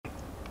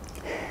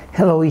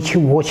Hello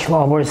YouTube watch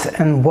lovers,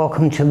 and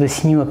welcome to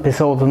this new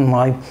episode on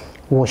my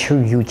watch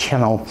review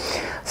channel.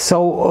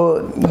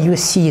 So you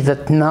see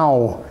that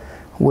now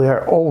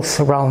we're all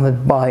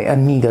surrounded by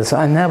Amigas.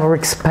 I never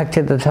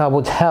expected that I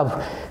would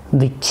have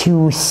the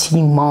two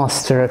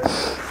Seamaster,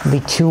 the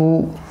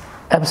two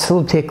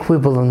absolutely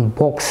equivalent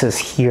boxes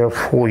here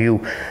for you.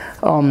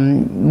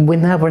 We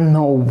never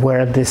know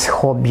where this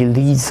hobby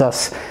leads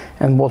us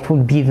and what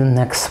would be the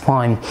next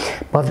find.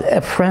 But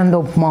a friend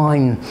of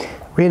mine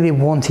really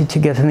wanted to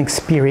get an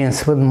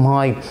experience with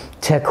my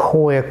Tech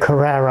Heuer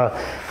Carrera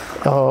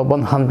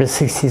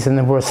 160th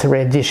anniversary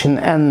edition,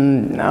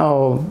 and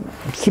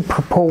he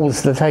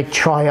proposed that I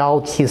try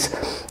out his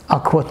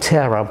Aqua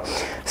Terra.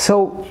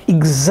 So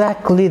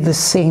exactly the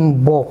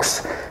same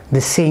box,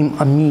 the same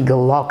Amiga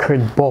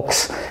lacquered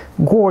box,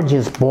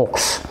 gorgeous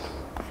box,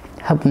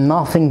 have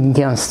nothing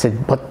against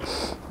it, but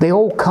they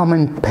all come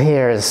in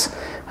pairs.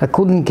 I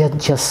couldn't get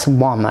just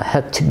one, I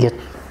had to get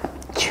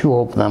two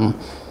of them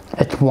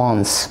at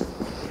once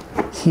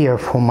here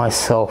for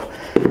myself.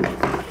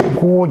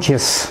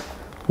 Gorgeous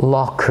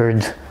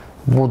lacquered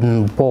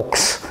wooden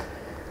box,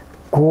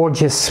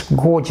 gorgeous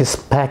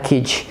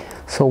package.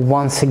 So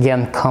once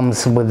again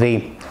comes with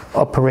the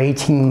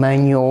operating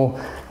manual,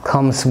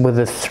 comes with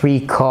the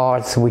 3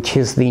 cards, which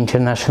is the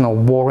international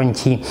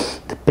warranty,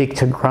 the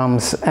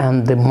pictograms,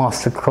 and the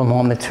master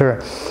chronometer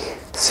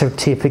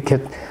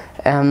certificate,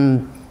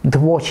 and the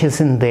watch is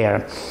in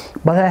there.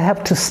 But I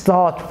have to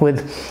start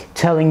with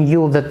telling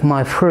you that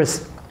my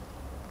first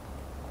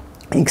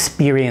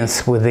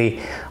experience with the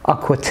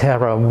Aqua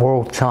Terra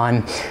World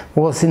Time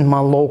was in my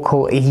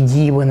local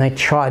AD when I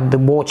tried the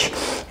watch,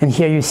 and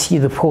here you see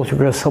the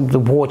photographs of the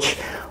watch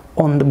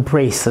on the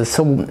bracelet.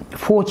 So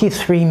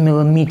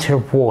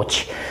 43mm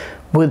watch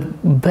with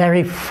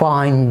very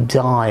fine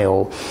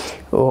dial.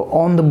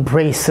 On the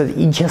bracelet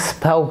it just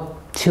felt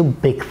too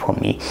big for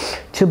me,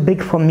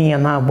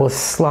 and I was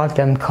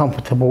slightly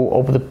uncomfortable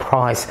over the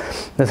price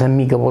that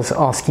Amiga was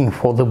asking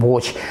for the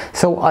watch.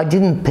 So I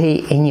didn't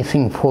pay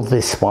anything for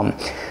this one.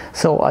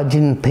 So I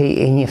didn't pay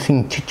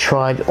anything to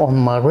try it on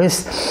my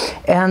wrist,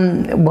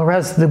 and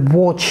whereas the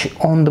watch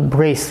on the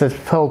bracelet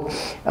felt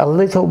a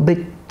little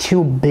bit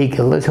too big,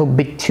 a little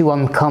bit too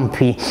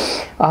uncomfy,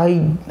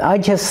 I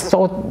just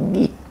thought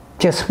it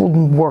just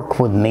wouldn't work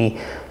with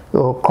me.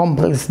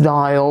 Complex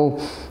dial,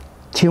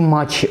 too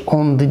much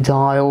on the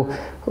dial,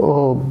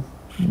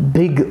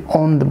 big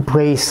on the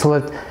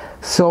bracelet.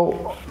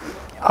 So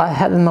I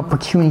had an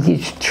opportunity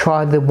to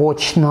try the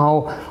watch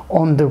now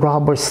on the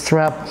rubber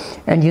strap,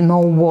 and you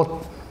know what,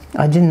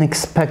 I didn't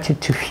expect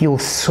it to feel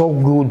so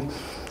good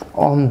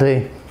on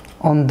the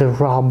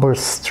rubber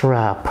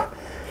strap.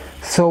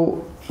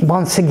 So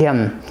once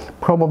again,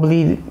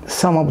 probably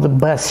some of the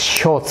best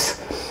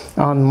shots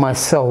on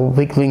myself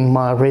wiggling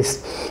my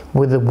wrist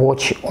with the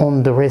watch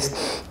on the wrist.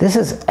 This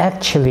is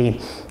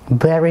actually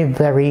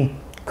very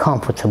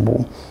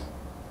comfortable.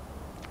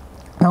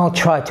 I'll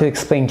try to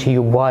explain to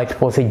you why it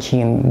is a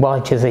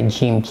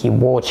GMT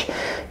watch.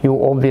 You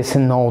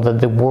obviously know that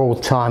the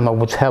world timer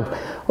would have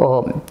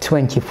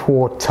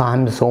 24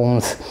 time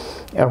zones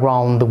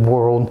around the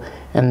world,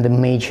 and the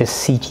major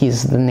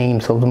cities, the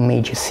names of the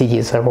major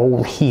cities are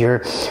all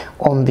here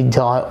on the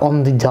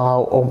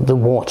dial of the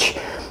watch.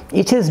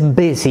 It is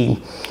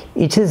busy,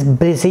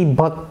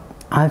 but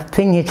I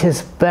think it is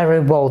very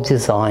well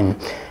designed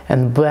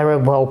and very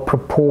well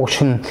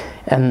proportioned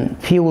and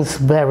feels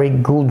very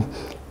good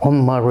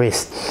on my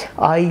wrist.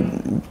 I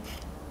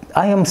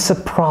am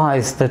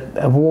surprised that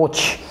a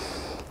watch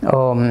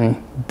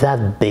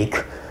that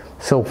big,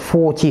 so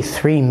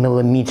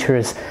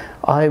 43mm,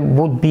 I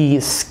would be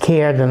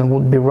scared and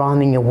would be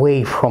running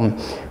away from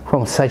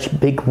such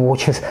big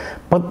watches,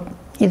 but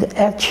it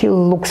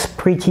actually looks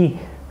pretty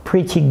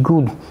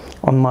good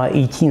on my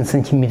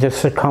 18cm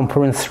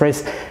circumference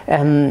wrist,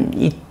 and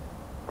it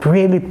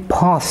really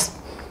passed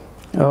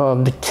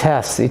the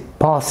test. It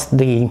passed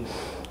the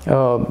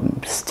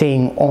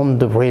staying on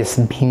the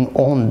wrist, being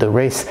on the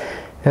wrist,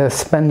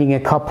 spending a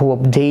couple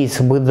of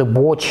days with the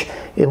watch.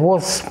 It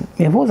was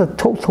a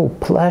total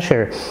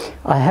pleasure,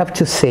 I have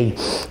to say.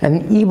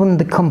 And even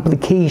the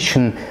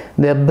complication,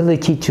 the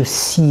ability to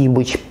see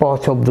which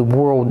part of the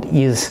world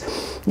is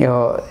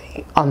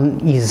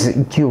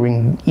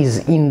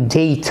in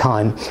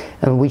daytime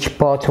and which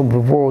part of the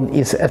world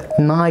is at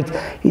night,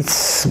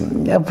 it's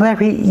a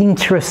very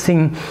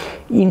interesting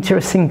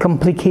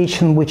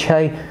complication, which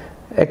I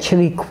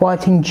actually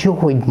quite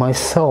enjoyed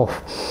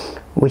myself,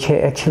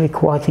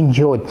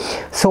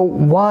 So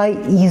why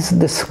is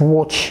this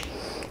watch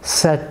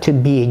said to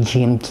be a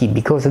GMT?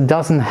 Because it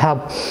doesn't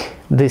have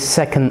the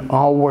second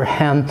hour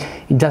hand,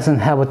 it doesn't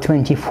have a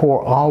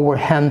 24-hour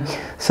hand,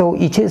 so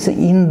it is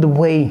in the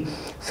way.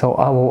 So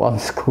I will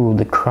unscrew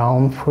the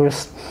crown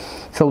first.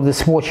 So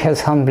this watch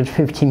has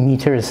 150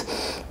 meters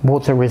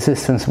water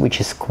resistance, which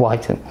is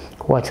quite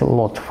a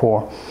lot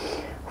for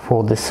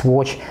this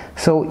watch.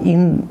 So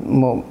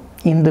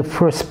in the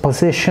first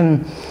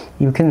position,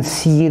 you can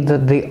see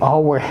that the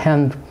hour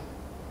hand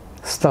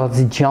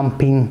starts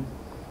jumping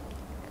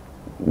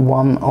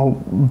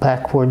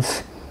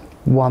backwards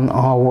 1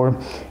 hour,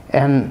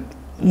 and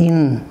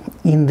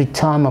in the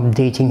time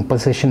updating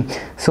position.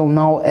 So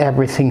now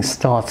everything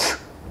starts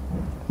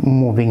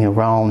moving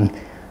around.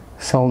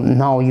 So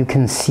now you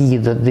can see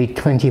that the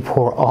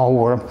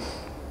 24-hour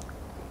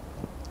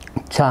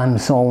time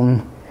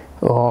zone,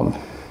 the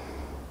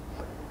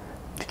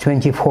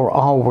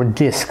 24-hour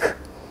disk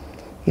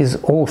is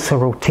also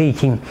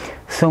rotating.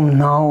 So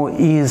now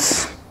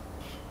is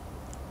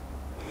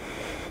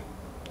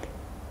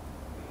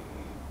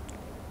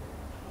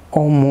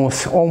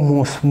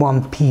almost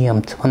 1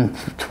 p.m.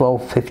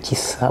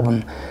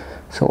 12:57.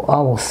 So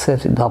I will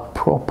set it up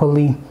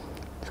properly.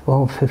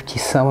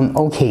 12:57.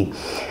 Okay.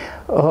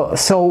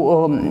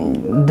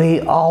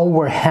 The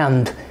hour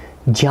hand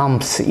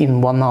jumps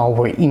in 1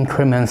 hour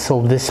increments,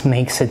 so this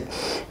makes it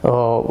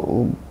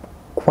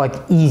quite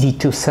easy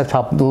to set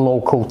up the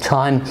local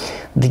time.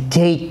 The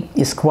date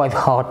is quite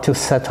hard to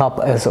set up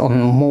as on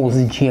most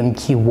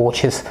GMT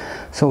watches,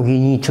 so you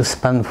need to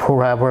spend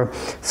forever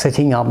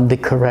setting up the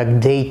correct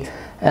date.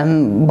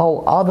 And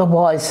well,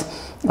 otherwise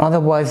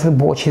the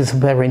watch is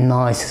very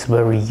nice, it's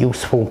very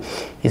useful,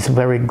 it's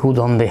very good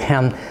on the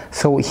hand.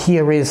 So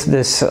here is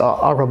this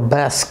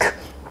arabesque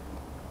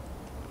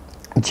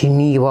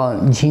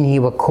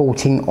Geneva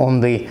coating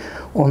on the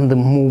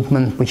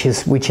movement, which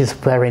is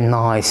very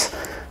nice.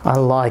 I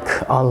like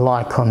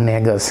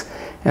Omegas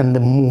and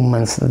the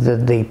movements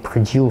that they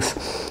produce,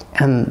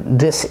 and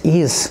this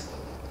is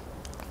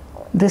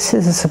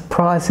a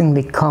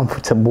surprisingly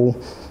comfortable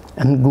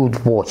and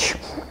good watch.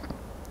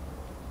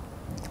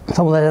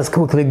 So let us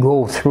quickly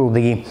go through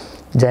the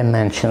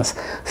dimensions.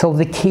 So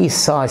the case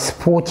size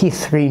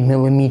 43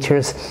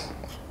 millimeters.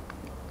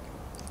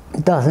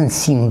 It doesn't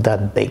seem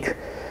that big.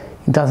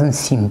 It doesn't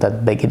seem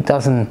that big. It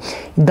doesn't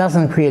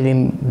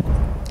really,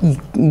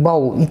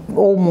 well, it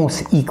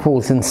almost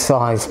equals in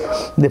size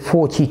the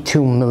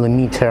 42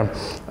 millimeter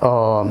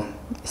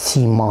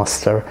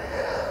Seamaster.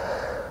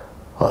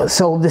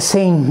 So the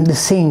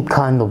same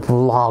kind of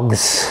lugs,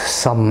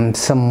 some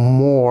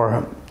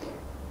more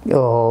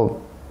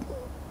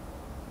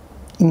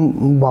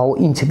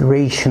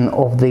integration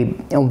of the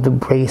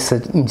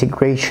bracelet,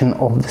 integration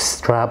of the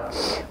strap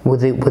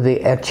with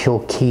the actual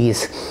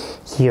case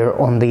here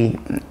on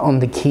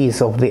the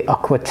case of the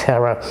Aqua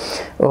Terra.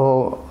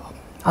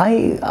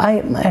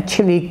 I'm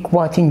actually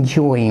quite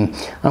enjoying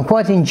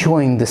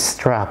the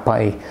strap.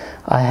 I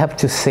have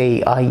to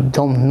say, I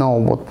don't know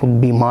what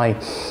would be my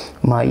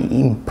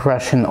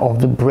impression of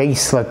the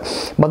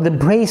bracelet, but the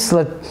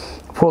bracelet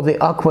for the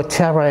Aqua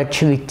Terra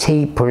actually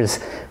tapers,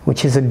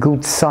 which is a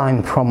good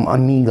sign from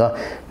Omega.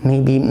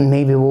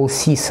 Maybe we'll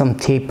see some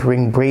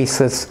tapering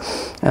bracelets,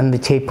 and the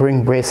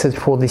tapering bracelet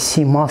for the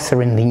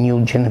Seamaster in the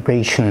new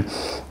generation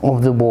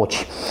of the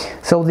watch.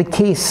 So the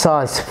case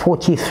size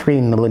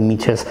 43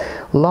 millimeters.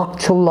 Lug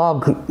to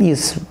lug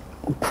is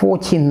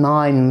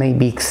 49,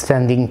 maybe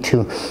extending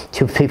to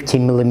 50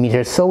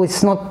 millimeters. So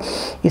it's not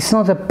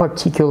a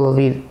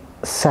particularly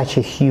such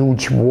a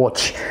huge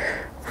watch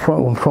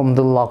from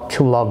the lug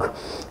to lug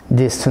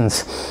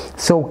distance.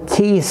 So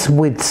case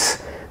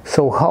width,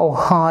 so how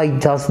high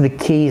does the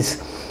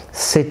case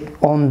sit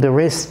on the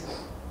wrist,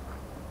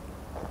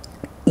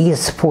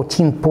 is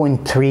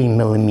 14.3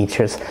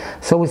 millimeters.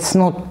 So it's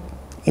not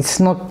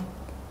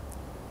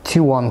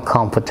too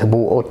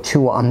uncomfortable or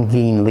too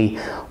ungainly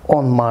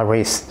on my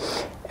wrist.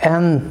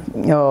 And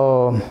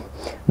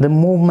the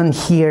movement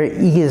here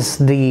is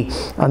the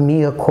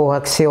Omega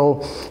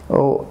coaxial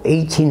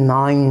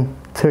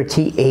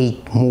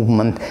 8938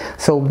 movement.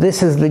 So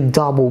this is the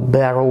double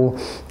barrel.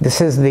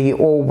 This is the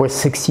over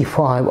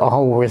 65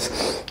 hours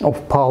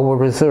of power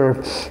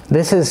reserve.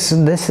 This is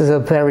a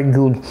very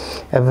good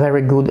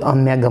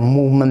Omega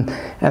movement,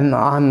 and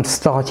I'm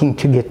starting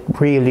to get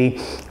really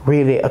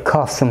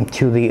accustomed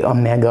to the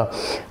Omega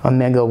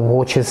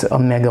watches,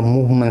 Omega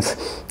movements.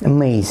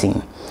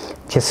 Amazing,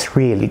 just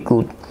really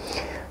good.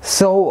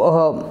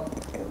 So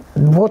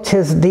what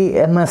is the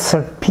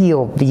MSRP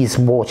of these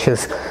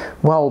watches?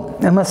 Well,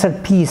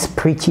 MSRP is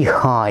pretty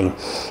high.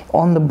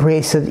 On the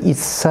bracelet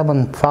it's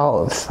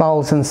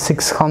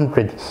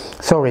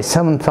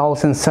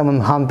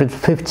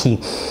 7,750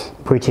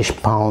 British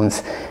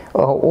pounds,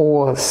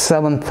 or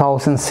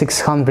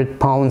 7,600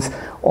 pounds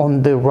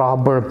on the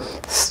rubber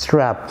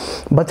strap.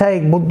 But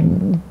I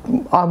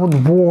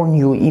would warn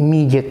you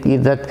immediately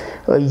that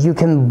you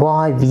can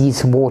buy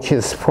these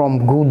watches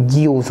from good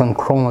deals on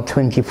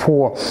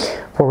Chrono24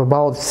 for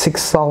about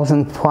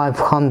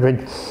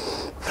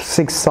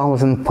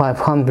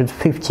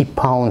 6,550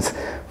 pounds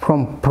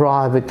from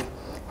private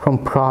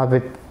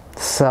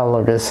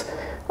sellers.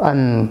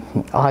 And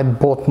I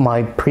bought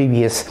my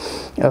previous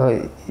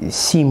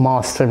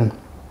Seamaster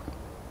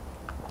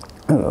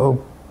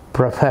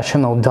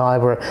professional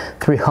diver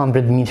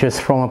 300 meters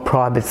from a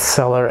private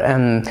seller,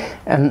 and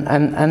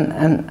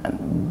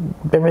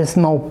there is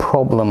no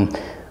problem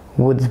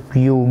with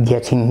you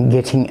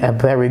getting a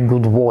very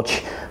good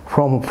watch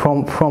from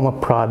a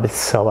private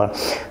seller.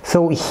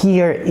 So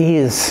here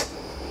is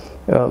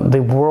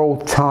the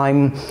world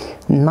time.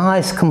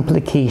 Nice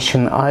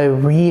complication. I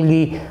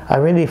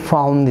really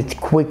found it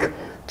quick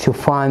to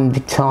find the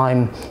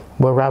time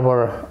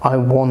wherever I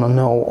want to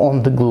know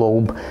on the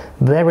globe.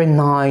 Very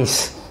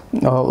nice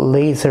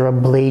laser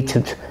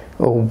ablated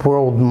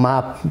world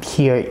map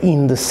here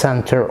in the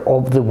center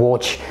of the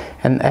watch,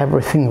 and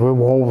everything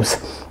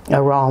revolves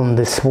around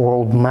this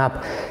world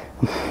map.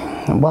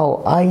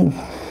 Well,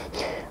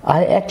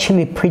 I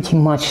actually pretty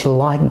much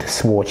like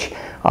this watch.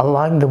 I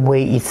like the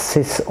way it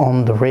sits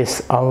on the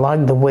wrist. I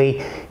like the way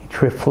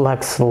it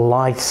reflects the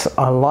lights.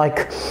 I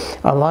like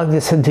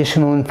this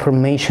additional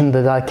information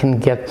that I can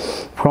get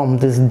from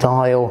this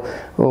dial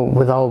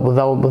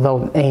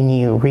without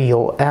any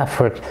real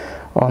effort.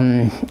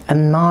 A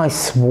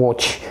nice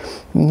watch.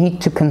 Need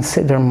to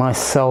consider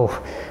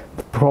myself.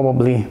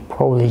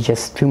 Probably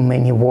just too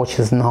many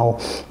watches now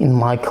in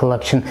my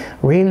collection.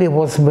 Really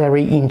was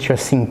very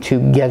interesting to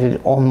get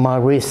it on my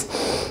wrist,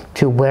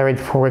 to wear it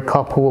for a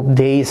couple of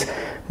days,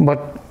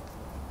 but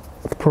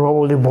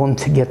probably want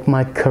to get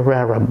my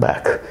Carrera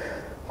back.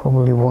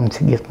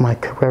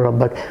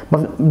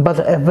 But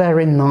a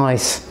very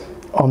nice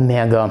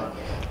Omega,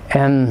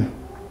 and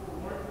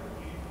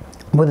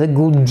with the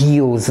good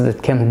deals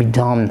that can be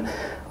done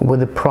with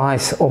the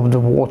price of the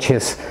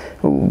watches.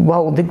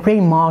 Well, the grey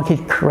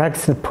market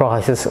corrects the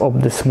prices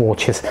of these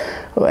watches,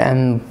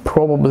 and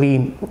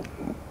probably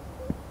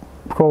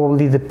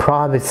the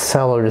private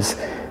sellers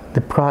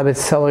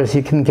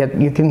you can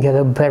get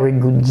a very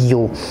good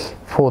deal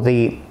for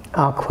the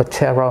Aqua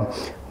Terra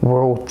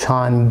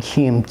worldtime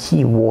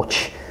GMT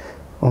watch.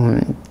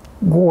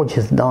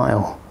 Gorgeous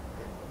dial.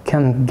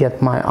 Can't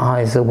get my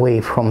eyes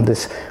away from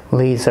this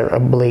laser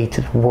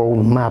ablated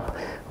world map.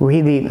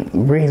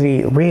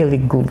 Really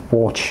good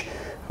watch.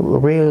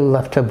 Really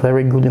left a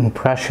very good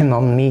impression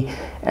on me.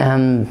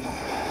 And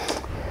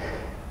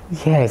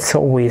yeah, it's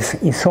always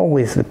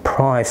the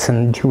price,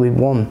 and do we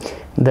want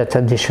that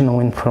additional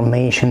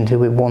information? Do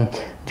we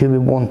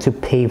want to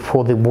pay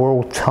for the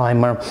world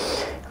timer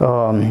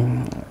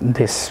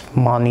this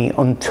money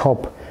on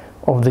top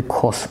of the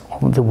cost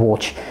of the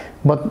watch?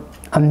 But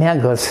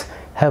Omegas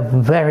have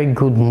very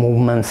good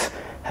movements,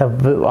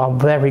 are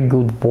very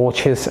good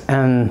watches,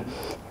 and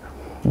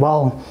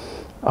well,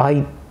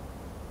 I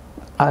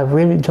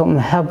really don't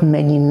have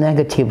many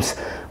negatives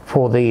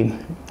for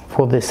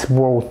this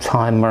world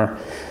timer.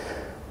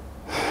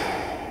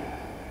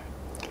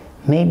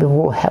 Maybe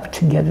we'll have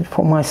to get it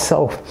for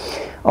myself.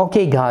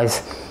 Okay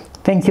guys,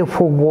 thank you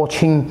for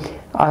watching.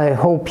 I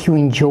hope you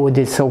enjoyed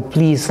it, so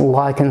please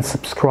like and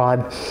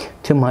subscribe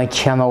to my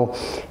channel,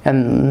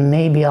 and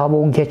maybe I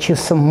will get you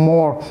some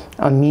more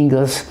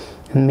Omegas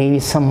and maybe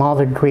some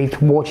other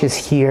great watches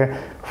here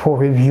for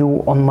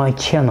review on my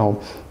channel.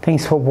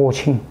 Thanks for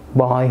watching.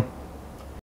 Bye.